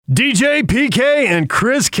DJ, PK, and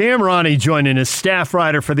Chris Kamrani joining as staff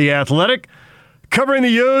writer for The Athletic, covering the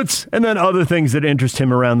Utes and then other things that interest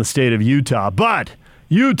him around the state of Utah. But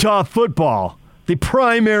Utah football, the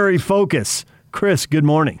primary focus. Chris, good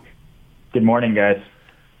morning. Good morning, guys.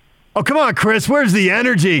 Oh, come on, Chris. Where's the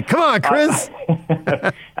energy? Come on, Chris.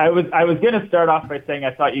 I was going to start off by saying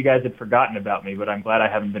I thought you guys had forgotten about me, but I'm glad I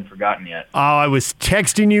haven't been forgotten yet. Oh, I was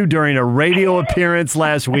texting you during a radio appearance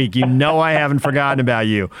last week. You know I haven't forgotten about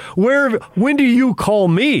you. When do you call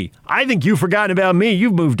me? I think you've forgotten about me.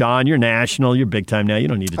 You've moved on. You're national. You're big time now. You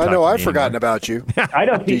don't need to talk to me I've forgotten about you. I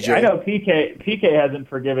know PK hasn't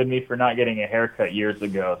forgiven me for not getting a haircut years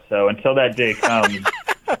ago. So until that day comes,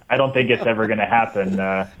 I don't think it's ever going to happen.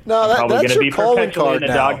 I'm probably going to be perpetually in a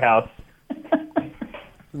doghouse.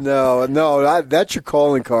 No, that's your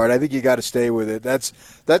calling card. I think you got to stay with it.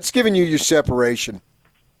 That's giving you your separation.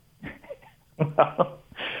 Well,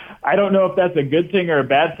 I don't know if that's a good thing or a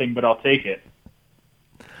bad thing, but I'll take it.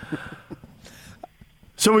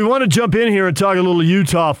 So we want to jump in here and talk a little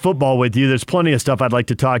Utah football with you. There's plenty of stuff I'd like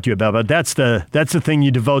to talk to you about, but that's the thing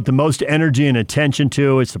you devote the most energy and attention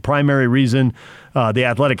to. It's the primary reason The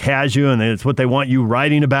Athletic has you, and it's what they want you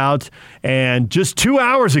writing about. And just 2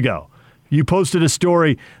 hours ago, you posted a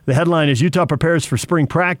story. The headline is Utah prepares for spring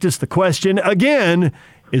practice. The question, again,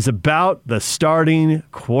 is about the starting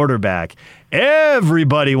quarterback.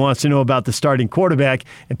 Everybody wants to know about the starting quarterback,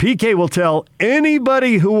 and PK will tell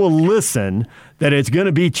anybody who will listen that it's going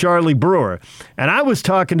to be Charlie Brewer. And I was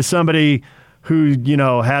talking to somebody who,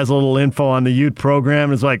 has a little info on the Ute program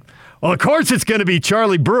and is like, well, of course it's going to be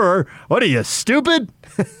Charlie Brewer. What are you, stupid?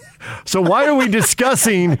 So why are we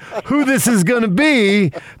discussing who this is going to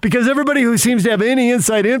be? Because everybody who seems to have any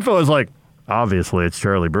inside info is like, obviously it's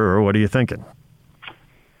Charlie Brewer. What are you thinking?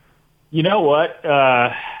 You know what?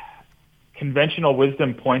 Conventional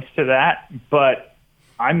wisdom points to that, but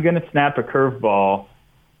I'm going to snap a curveball,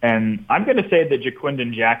 and I'm going to say that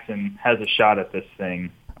Jaquindon Jackson has a shot at this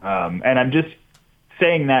thing. And I'm just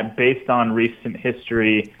saying that based on recent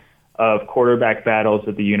history of quarterback battles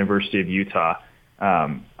at the University of Utah.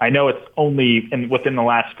 I know it's only within the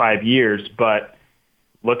last 5 years, but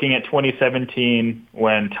looking at 2017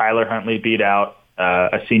 when Tyler Huntley beat out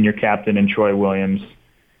a senior captain in Troy Williams,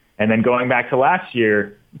 and then going back to last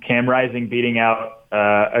year, Cam Rising beating out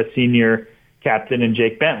a senior captain in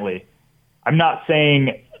Jake Bentley. I'm not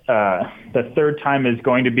saying the third time is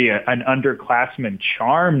going to be an underclassman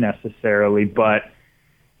charm necessarily, but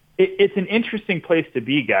it's an interesting place to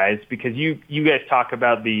be, guys, because you guys talk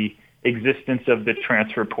about the existence of the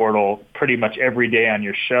transfer portal pretty much every day on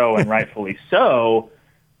your show, and rightfully so.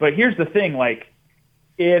 But here's the thing,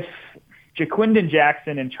 if Jaquindon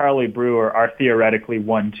Jackson and Charlie Brewer are theoretically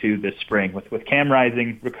 1-2 this spring, with Cam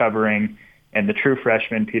Rising recovering and the true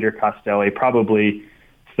freshman Peter Costelli probably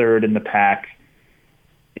third in the pack.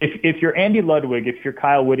 If you're Andy Ludwig, if you're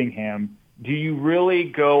Kyle Whittingham, do you really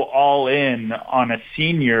go all in on a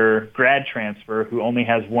senior grad transfer who only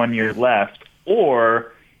has 1 year left?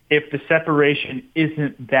 Or if the separation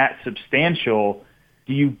isn't that substantial,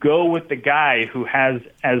 do you go with the guy who has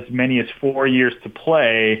as many as 4 years to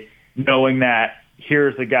play, knowing that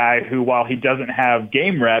here's a guy who, while he doesn't have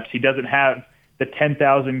game reps, he doesn't have the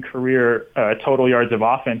 10,000 career total yards of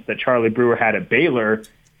offense that Charlie Brewer had at Baylor.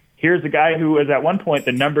 Here's a guy who was at one point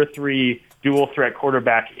the number 3 dual threat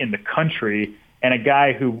quarterback in the country, and a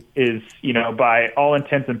guy who is, by all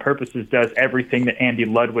intents and purposes, does everything that Andy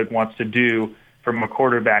Ludwig wants to do from a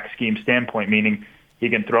quarterback scheme standpoint, meaning he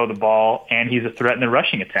can throw the ball and he's a threat in the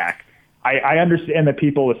rushing attack. I understand that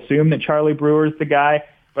people assume that Charlie Brewer is the guy,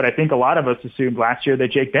 but I think a lot of us assumed last year that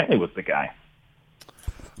Jake Bentley was the guy.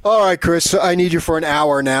 All right, Chris, I need you for an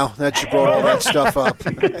hour now that you brought all that stuff up.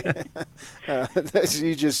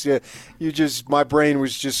 My brain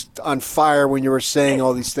was just on fire when you were saying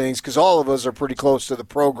all these things, because all of us are pretty close to the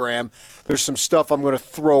program. There's some stuff I'm going to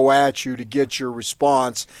throw at you to get your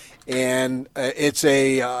response, and it's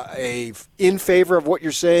a in favor of what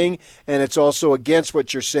you're saying, and it's also against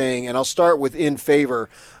what you're saying, and I'll start with in favor.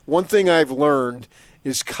 One thing I've learned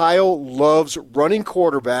is Kyle loves running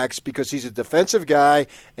quarterbacks because he's a defensive guy,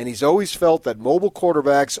 and he's always felt that mobile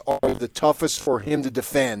quarterbacks are the toughest for him to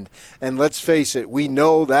defend. And let's face it, we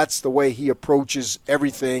know that's the way he approaches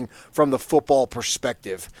everything from the football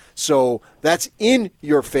perspective. So that's in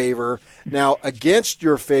your favor. Now, against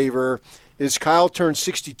your favor is Kyle turned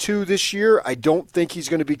 62 this year. I don't think he's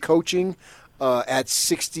going to be coaching at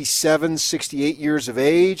 67, 68 years of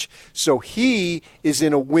age. So he is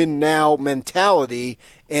in a win-now mentality.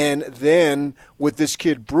 And then with this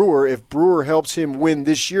kid Brewer, if Brewer helps him win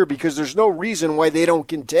this year, because there's no reason why they don't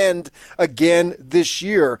contend again this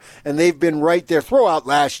year. And they've been right there. Throw out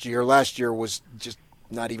last year. Last year was just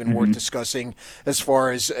not even worth discussing as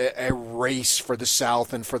far as a race for the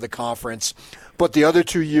South and for the conference. But the other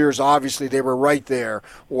 2 years, obviously, they were right there.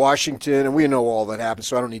 Washington, and we know all that happened,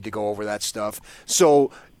 so I don't need to go over that stuff.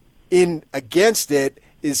 So in against it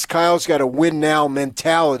is Kyle's got a win-now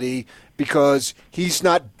mentality because he's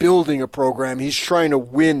not building a program. He's trying to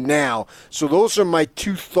win now. So those are my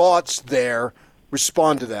two thoughts there.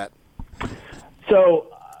 Respond to that. So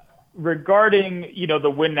regarding, the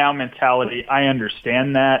win now mentality, I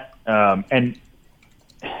understand that. And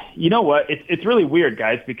you know what? It's really weird,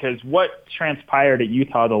 guys, because what transpired at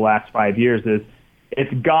Utah the last 5 years is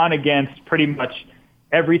it's gone against pretty much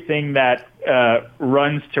everything that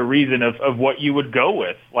runs to reason of what you would go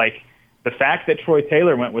with. Like the fact that Troy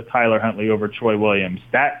Taylor went with Tyler Huntley over Troy Williams,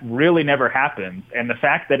 that really never happens. And the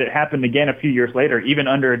fact that it happened again a few years later, even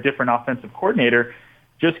under a different offensive coordinator,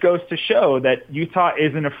 just goes to show that Utah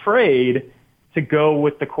isn't afraid to go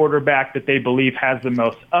with the quarterback that they believe has the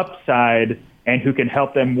most upside and who can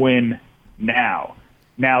help them win now.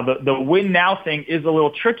 Now, the win now thing is a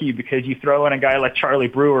little tricky because you throw in a guy like Charlie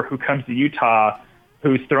Brewer who comes to Utah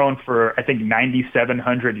who's thrown for, I think,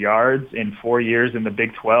 9,700 yards in 4 years in the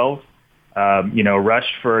Big 12,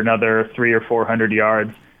 rushed for another 300 or 400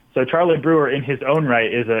 yards. So Charlie Brewer in his own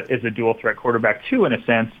right is a dual-threat quarterback too, in a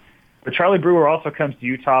sense. But Charlie Brewer also comes to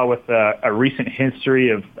Utah with a recent history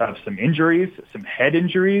of some injuries, some head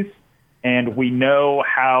injuries. And we know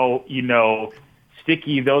how,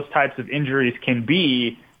 sticky those types of injuries can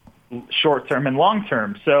be short-term and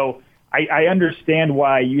long-term. So I understand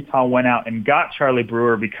why Utah went out and got Charlie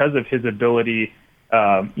Brewer because of his ability,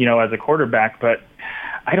 as a quarterback. But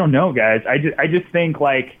I don't know, guys. I just think,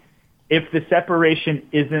 like, if the separation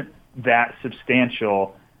isn't that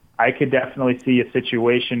substantial, I could definitely see a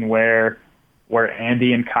situation where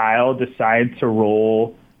Andy and Kyle decide to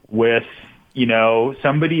roll with,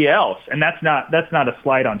 somebody else. And that's not a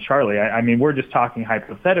slight on Charlie. I mean, we're just talking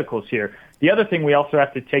hypotheticals here. The other thing we also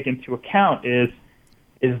have to take into account is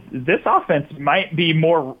this offense might be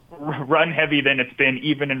more run heavy than it's been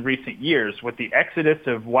even in recent years. With the exodus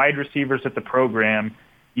of wide receivers at the program,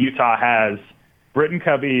 Utah has Britton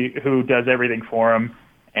Covey, who does everything for him,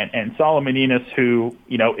 and Solomon Enos, who,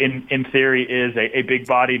 in theory is a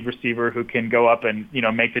big-bodied receiver who can go up and,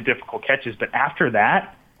 make the difficult catches. But after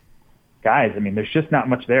that, guys, I mean, there's just not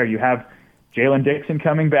much there. You have Jalen Dixon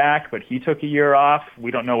coming back, but he took a year off.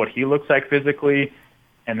 We don't know what he looks like physically.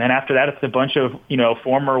 And then after that, it's a bunch of,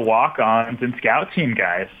 former walk-ons and scout team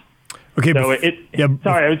guys. Okay. So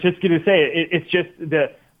sorry, I was just going to say, it's just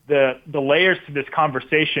the layers to this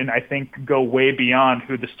conversation, I think, go way beyond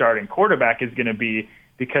who the starting quarterback is going to be,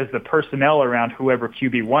 because the personnel around whoever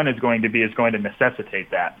QB1 is going to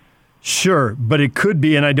necessitate that. Sure, but it could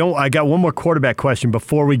be, and I got one more quarterback question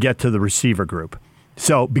before we get to the receiver group.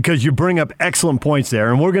 So, because you bring up excellent points there,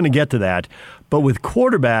 and we're going to get to that, but with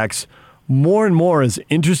quarterbacks, more and more, as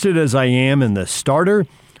interested as I am in the starter,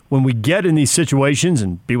 when we get in these situations,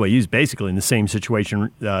 and BYU's basically in the same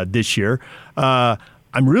situation this year, I'm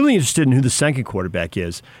really interested in who the second quarterback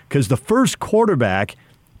is, because the first quarterback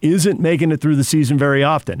isn't making it through the season very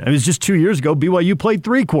often. It was just 2 years ago, BYU played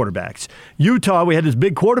three quarterbacks. Utah, we had this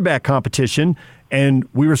big quarterback competition, and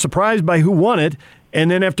we were surprised by who won it. And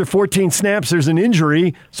then after 14 snaps, there's an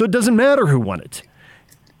injury, so it doesn't matter who won it.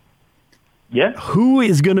 Yeah. Who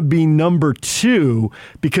is going to be number two?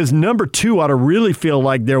 Because number two ought to really feel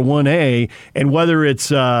like they're 1A, and whether it's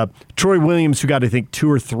Troy Williams, who got, I think,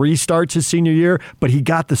 2 or 3 starts his senior year, but he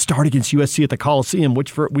got the start against USC at the Coliseum,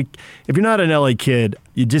 which if you're not an LA kid,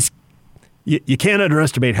 you can't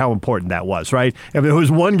underestimate how important that was, right? If it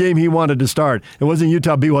was one game he wanted to start, it wasn't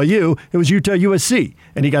Utah BYU, it was Utah USC,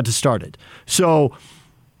 and he got to start it. So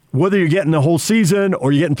whether you're getting the whole season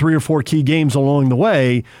or you're getting 3 or 4 key games along the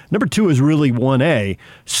way, number two is really 1A.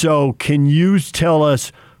 So can you tell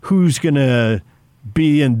us who's going to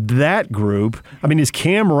be in that group? I mean, is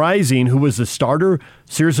Cam Rising, who was the starter,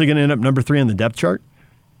 seriously going to end up number 3 on the depth chart?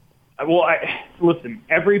 Well, listen,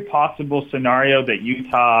 every possible scenario that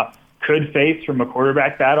Utah could face from a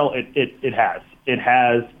quarterback battle, it has. It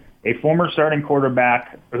has a former starting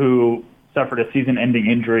quarterback who suffered a season-ending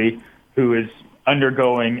injury, who is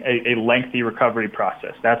undergoing a lengthy recovery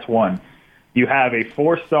process. That's one. You have a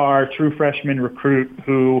 4-star true freshman recruit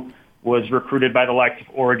who was recruited by the likes of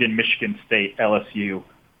Oregon, Michigan State, LSU.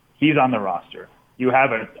 He's on the roster. You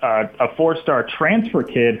have a 4-star transfer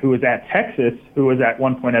kid who was at Texas, who was at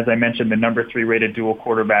one point, as I mentioned, the number 3 rated dual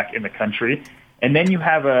quarterback in the country. And then you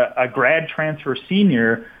have a grad transfer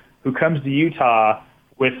senior who comes to Utah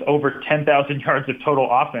with over 10,000 yards of total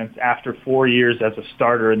offense after 4 years as a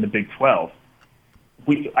starter in the Big 12.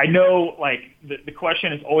 I know, like, the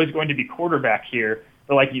question is always going to be quarterback here,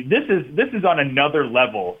 but like this is on another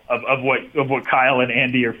level of what Kyle and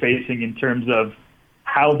Andy are facing in terms of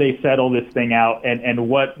how they settle this thing out and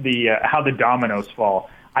what how the dominoes fall.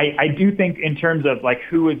 I do think in terms of like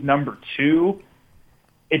who is number 2,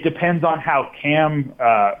 it depends on how Cam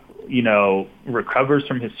recovers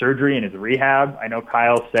from his surgery and his rehab. I know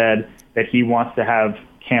Kyle said that he wants to have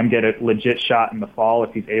Cam get a legit shot in the fall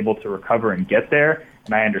if he's able to recover and get there,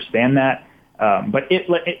 and I understand that. But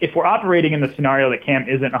if we're operating in the scenario that Cam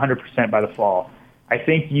isn't 100% by the fall, I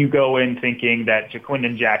think you go in thinking that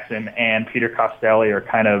Jaquindon Jackson and Peter Costelli are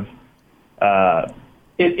kind of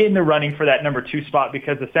in the running for that number 2 spot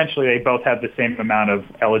because essentially they both have the same amount of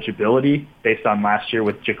eligibility based on last year,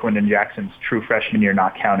 with Jaquindon Jackson's true freshman year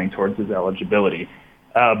not counting towards his eligibility.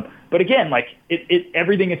 But again, like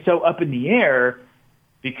everything is so up in the air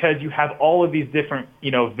because you have all of these different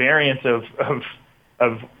variants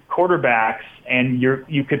of quarterbacks, and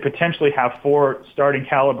you could potentially have 4 starting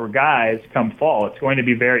caliber guys come fall. It's going to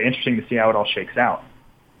be very interesting to see how it all shakes out.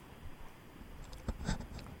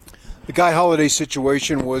 The Guy Holiday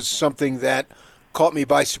situation was something that caught me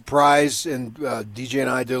by surprise, and DJ and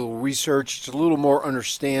I did a little research. It's a little more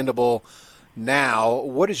understandable now.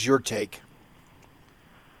 What is your take?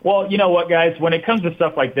 Well, you know what, guys? When it comes to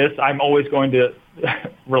stuff like this, I'm always going to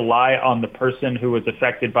rely on the person who was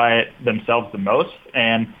affected by it themselves the most.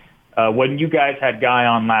 And when you guys had Guy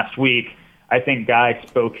on last week, I think Guy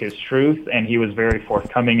spoke his truth, and he was very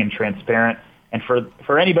forthcoming and transparent. And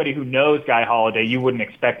for anybody who knows Guy Holiday, you wouldn't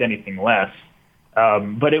expect anything less.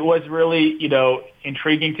 But it was really,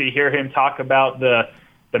 intriguing to hear him talk about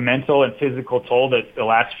the mental and physical toll that the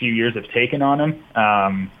last few years have taken on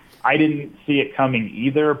him. I didn't see it coming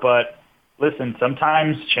either, but listen,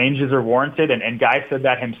 sometimes changes are warranted, and Guy said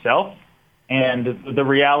that himself. And the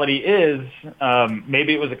reality is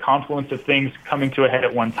maybe it was a confluence of things coming to a head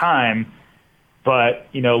at one time, but,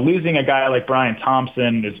 losing a guy like Brian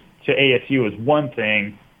Thompson to ASU is one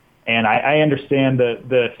thing, and I understand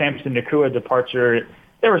the Samson Nakua departure.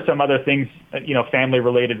 There were some other things,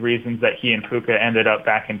 family-related reasons that he and Puka ended up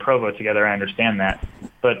back in Provo together. I understand that.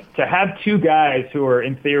 But to have 2 guys who are,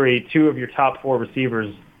 in theory, 2 of your top 4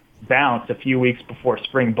 receivers bounce a few weeks before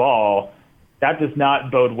spring ball, that does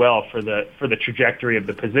not bode well for the trajectory of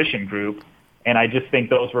the position group. And I just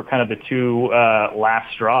think those were kind of the 2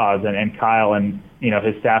 last straws, and Kyle and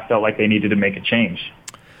his staff felt like they needed to make a change.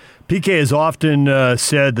 PK has often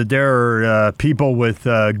said that there are people with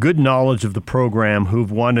good knowledge of the program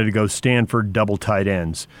who've wanted to go Stanford double tight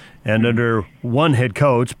ends. And under one head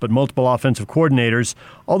coach, but multiple offensive coordinators,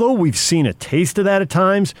 although we've seen a taste of that at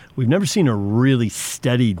times, we've never seen a really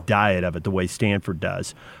steady diet of it the way Stanford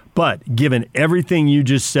does. But given everything you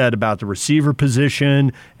just said about the receiver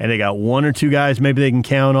position, and they got 1 or 2 guys maybe they can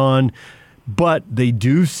count on, but they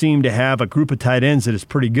do seem to have a group of tight ends that is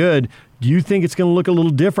pretty good. Do you think it's going to look a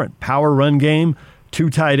little different? Power run game, 2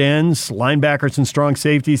 tight ends, linebackers and strong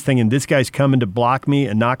safeties, thinking this guy's coming to block me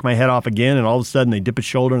and knock my head off again, and all of a sudden they dip a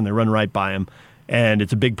shoulder and they run right by him, and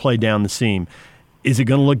it's a big play down the seam. Is it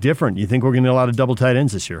going to look different? You think we're going to get a lot of double tight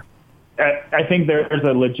ends this year? I think there's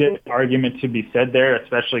a legit argument to be said there,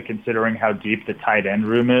 especially considering how deep the tight end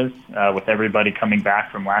room is with everybody coming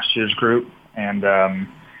back from last year's group. And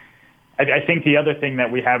I think the other thing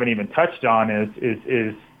that we haven't even touched on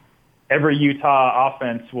is every Utah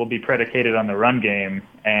offense will be predicated on the run game,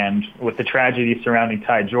 and with the tragedy surrounding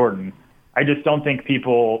Ty Jordan, I just don't think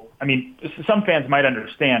some fans might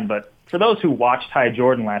understand, but for those who watched Ty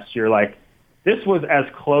Jordan last year, like, this was as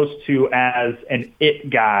close to as an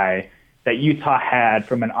it guy that Utah had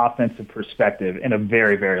from an offensive perspective in a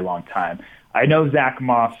very, very long time. I know Zach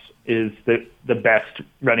Moss is the best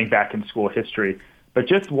running back in school history, but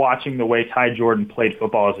just watching the way Ty Jordan played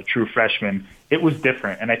football as a true freshman, it was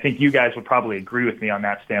different. And I think you guys would probably agree with me on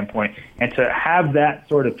that standpoint. And to have that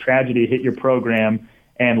sort of tragedy hit your program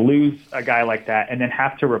and lose a guy like that and then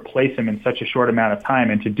have to replace him in such a short amount of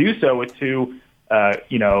time, and to do so with 2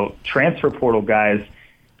 transfer portal guys,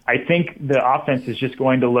 I think the offense is just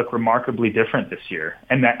going to look remarkably different this year.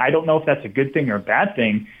 And that, I don't know if that's a good thing or a bad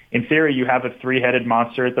thing. In theory, you have a 3-headed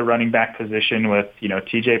monster at the running back position with,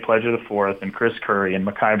 TJ Pledger IV and Chris Curry and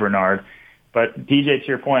Mekhi Bernard. But DJ, to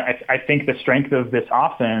your point, I think the strength of this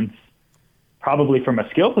offense, probably from a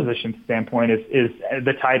skill position standpoint, is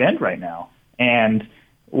the tight end right now. And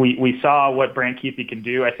We saw what Brant Kuithe can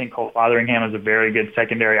do. I think Cole Fotheringham is a very good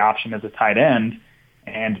secondary option as a tight end,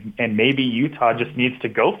 and maybe Utah just needs to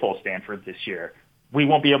go full Stanford this year. We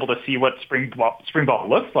won't be able to see what spring ball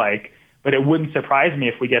looks like, but it wouldn't surprise me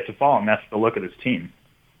if we get to fall, and that's the look of this team.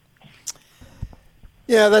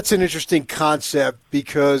 Yeah, that's an interesting concept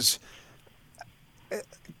because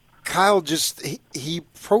Kyle he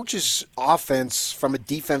approaches offense from a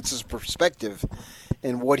defense's perspective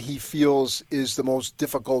and what he feels is the most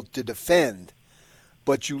difficult to defend.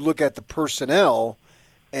 But you look at the personnel,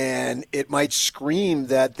 and it might scream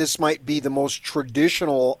that this might be the most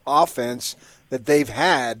traditional offense that they've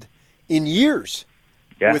had in years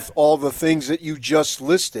with all the things that you just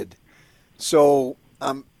listed. So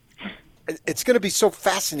it's going to be so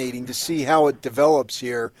fascinating to see how it develops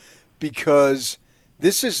here because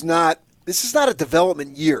this is not a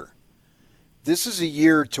development year. This is a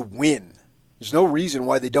year to win. There's no reason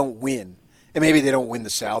why they don't win. And maybe they don't win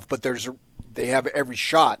the South, but they have every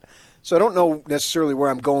shot. So I don't know necessarily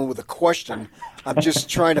where I'm going with the question. I'm just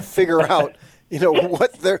trying to figure out,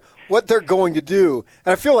 what they're going to do.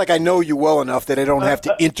 And I feel like I know you well enough that I don't have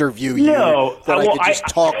to interview you. That I could just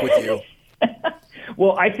talk with you.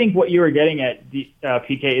 Well, I think what you were getting at,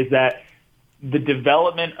 PK, is that the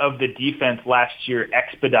development of the defense last year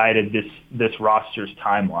expedited this roster's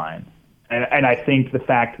timeline. And I think the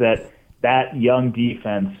fact that young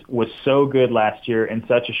defense was so good last year in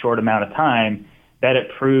such a short amount of time that it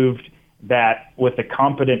proved that with a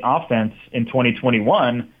competent offense in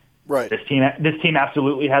 2021, this team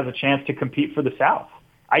absolutely has a chance to compete for the South.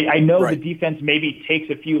 I know the defense maybe takes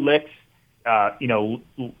a few licks.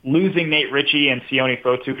 Losing Nate Ritchie and Sione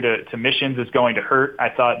Fotu to Missions is going to hurt. I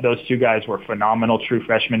thought those two guys were phenomenal true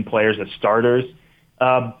freshman players as starters.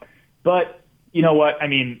 But you know what? I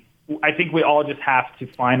mean, I think we all just have to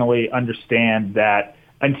finally understand that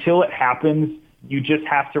until it happens, you just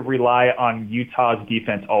have to rely on Utah's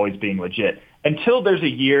defense always being legit. Until there's a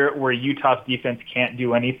year where Utah's defense can't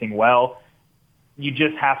do anything well, you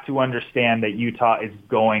just have to understand that Utah is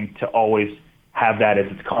going to always have that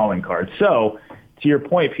as its calling card. So, to your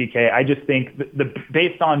point, PK, I just think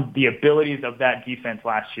based on the abilities of that defense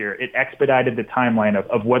last year, it expedited the timeline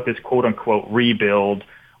of what this quote-unquote rebuild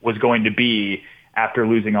was going to be after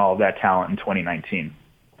losing all of that talent in 2019.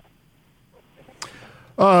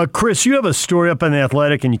 Chris, you have a story up on The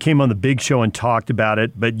Athletic, and you came on the Big Show and talked about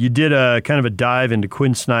it, but you did a kind of a dive into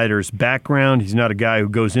Quinn Snyder's background. He's not a guy who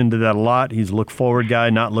goes into that a lot. He's a look-forward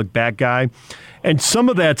guy, not look-back guy. And some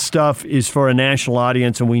of that stuff is for a national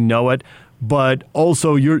audience, and we know it, but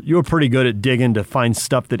also you're pretty good at digging to find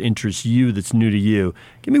stuff that interests you that's new to you.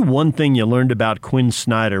 Give me one thing you learned about Quinn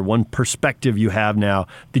Snyder, one perspective you have now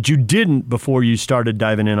that you didn't before you started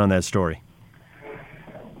diving in on that story.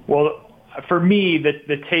 Well, for me,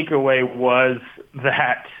 the takeaway was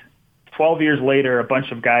that 12 years later, a bunch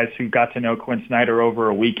of guys who got to know Quinn Snyder over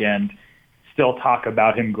a weekend still talk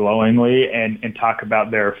about him glowingly and talk about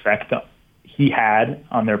their effect he had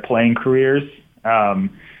on their playing careers.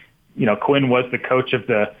 Quinn was the coach of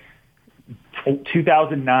the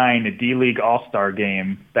 2009 D-League All-Star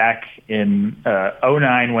game back in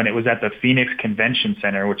 2009 when it was at the Phoenix Convention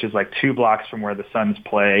Center, which is like 2 blocks from where the Suns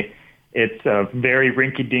play. It's a very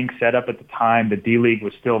rinky-dink setup at the time. The D-League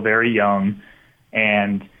was still very young.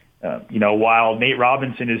 And, while Nate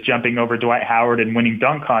Robinson is jumping over Dwight Howard and winning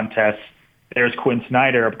dunk contests, there's Quinn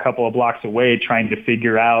Snyder a couple of blocks away trying to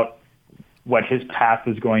figure out what his path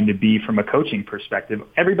is going to be from a coaching perspective.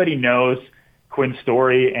 Everybody knows Quinn's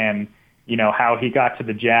story and, how he got to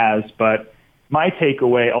the Jazz. But my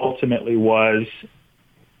takeaway ultimately was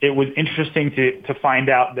it was interesting to find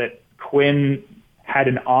out that Quinn had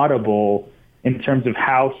an audible in terms of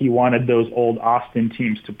how he wanted those old Austin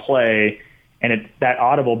teams to play. And that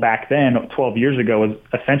audible back then, 12 years ago, was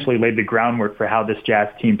essentially laid the groundwork for how this Jazz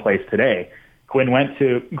team plays today. Quinn went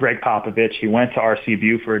to Greg Popovich. He went to R.C.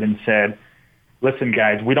 Buford and said, listen,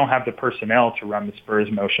 guys, we don't have the personnel to run the Spurs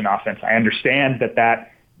motion offense. I understand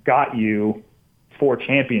that got you 4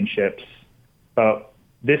 championships, but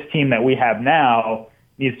this team that we have now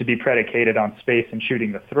needs to be predicated on space and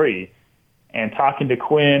shooting the 3. And talking to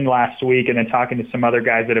Quinn last week and then talking to some other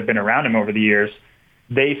guys that have been around him over the years,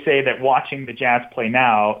 they say that watching the Jazz play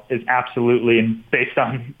now is absolutely based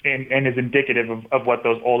on and is indicative of what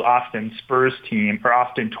those old Austin Spurs team or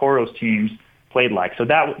Austin Toros teams played like. So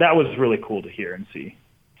that was really cool to hear and see.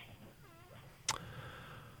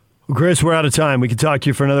 Well, Chris, we're out of time. We could talk to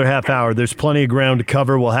you for another half hour. There's plenty of ground to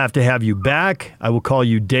cover. We'll have to have you back. I will call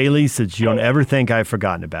you daily since you don't ever think I've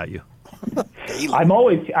forgotten about you. I'm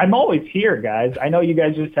always here, guys. I know you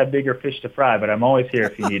guys just have bigger fish to fry, but I'm always here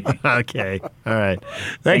if you need me. Okay. All right.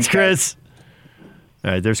 Thanks, Chris. All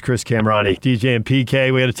right, there's Chris Kamrani, DJ and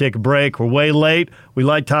PK. We had to take a break. We're way late. We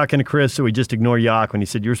like talking to Chris, so we just ignore Yak when he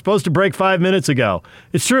said, you were supposed to break 5 minutes ago.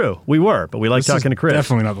 It's true. We were, but we like talking to Chris.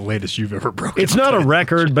 Definitely not the latest you've ever broken. It's not a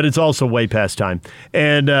record, but it's also way past time.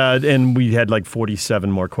 And we had like 47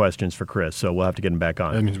 more questions for Chris, so we'll have to get him back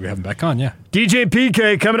on. That means we have him back on, yeah. DJ and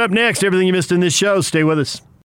PK coming up next. Everything you missed in this show. Stay with us.